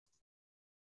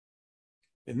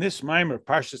In this Maimer,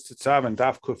 Parshas Tetzaveh and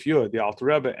Daf Kuf Yud, the Alter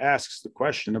Rebbe asks the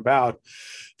question about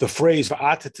the phrase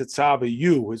 "Va'ata Tetzaveh,"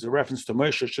 you, is a reference to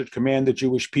Moshe should command the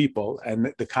Jewish people,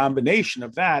 and the combination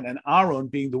of that and Aaron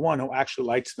being the one who actually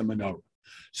lights the menorah.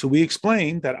 So we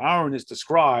explained that Aaron is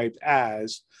described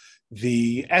as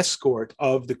the escort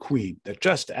of the queen, that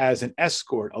just as an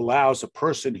escort allows a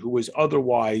person who is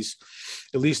otherwise,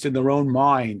 at least in their own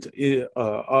mind,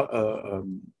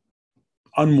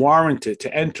 unwarranted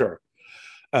to enter,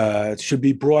 should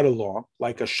be brought along,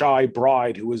 like a shy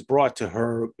bride who is brought to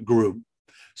her groom.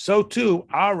 So too,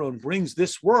 Aaron brings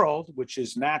this world, which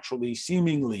is naturally,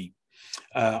 seemingly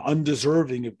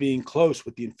undeserving of being close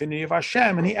with the infinity of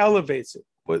Hashem, and he elevates it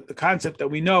with the concept that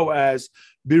we know as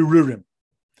birurim.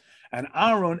 And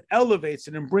Aaron elevates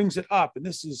it and brings it up. And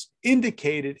this is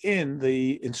indicated in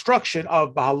the instruction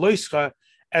of Bahaloischa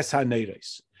es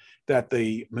haneres, that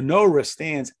the menorah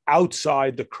stands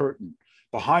outside the curtain.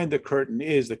 Behind the curtain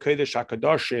is the Kodesh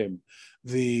HaKadoshim,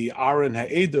 the Aron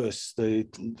HaEdus,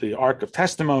 the Ark of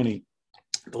Testimony,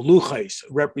 the Luchais,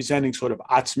 representing sort of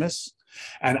Atzmis.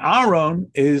 And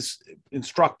Aaron is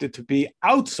instructed to be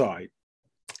outside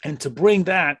and to bring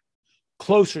that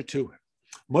closer to him.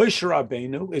 Moshe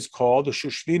Rabbeinu is called the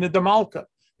Shushvina Damalka,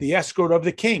 the escort of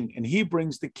the king, and he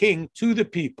brings the king to the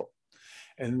people.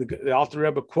 And the Alter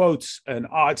Rebbe quotes an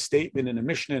odd statement in a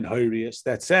Mishnah in Horius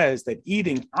that says that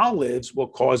eating olives will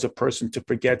cause a person to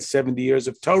forget 70 years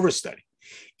of Torah study.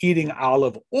 Eating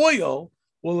olive oil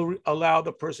will allow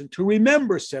the person to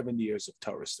remember 70 years of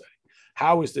Torah study.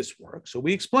 How does this work? So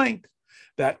we explained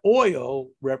that oil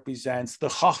represents the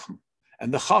Chachma,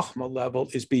 and the Chachma level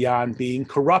is beyond being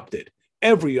corrupted.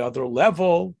 Every other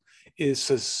level is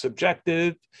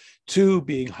subjective to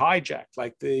being hijacked,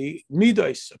 like the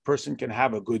midos. A person can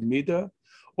have a good midah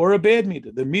or a bad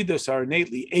midah. The midos are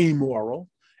innately amoral,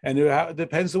 and it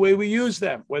depends the way we use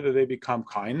them, whether they become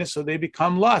kindness or they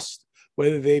become lust,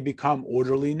 whether they become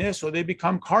orderliness or they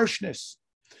become harshness.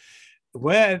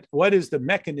 What is the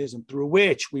mechanism through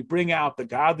which we bring out the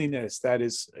godliness that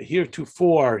is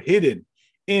heretofore hidden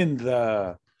in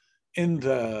the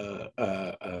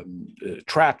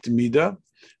trapped midah?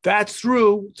 That's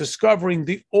through discovering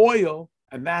the oil,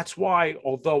 and that's why,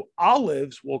 although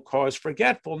olives will cause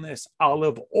forgetfulness,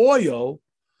 olive oil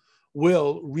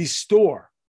will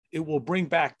restore. It will bring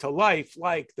back to life,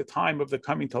 like the time of the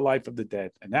coming to life of the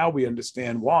dead. And now we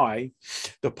understand why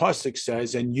the pasuk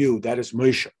says, "And you," that is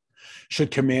Moshe, should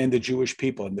command the Jewish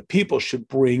people, and the people should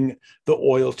bring the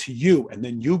oil to you, and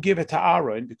then you give it to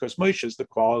Aaron, because Moshe is the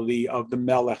quality of the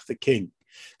Melech, the king,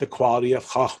 the quality of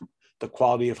Chacham, the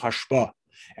quality of Hashpah,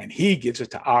 and he gives it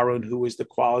to Aaron, who is the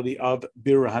quality of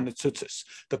Birah HaNetzutzos,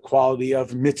 the quality of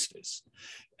mitzvahs,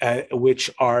 which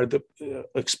are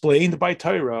explained by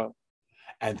Torah,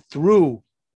 and through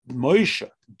Moshe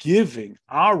giving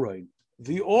Aaron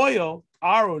the oil,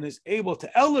 Aaron is able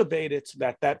to elevate it so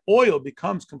that that oil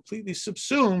becomes completely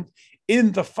subsumed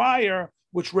in the fire,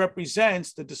 which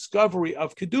represents the discovery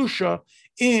of Kedusha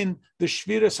in the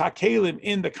Shviras HaKelim,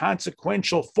 in the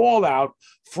consequential fallout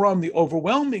from the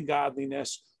overwhelming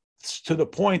godliness, to the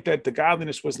point that the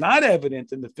godliness was not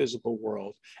evident in the physical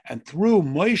world. And through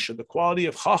Moshe, the quality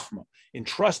of Chachma,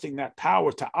 entrusting that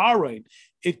power to Aaron,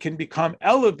 it can become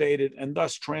elevated and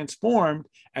thus transformed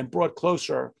and brought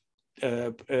closer,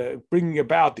 bringing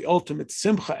about the ultimate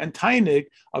simcha and tainig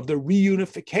of the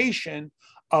reunification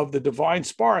of the divine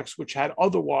sparks which had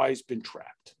otherwise been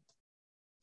trapped.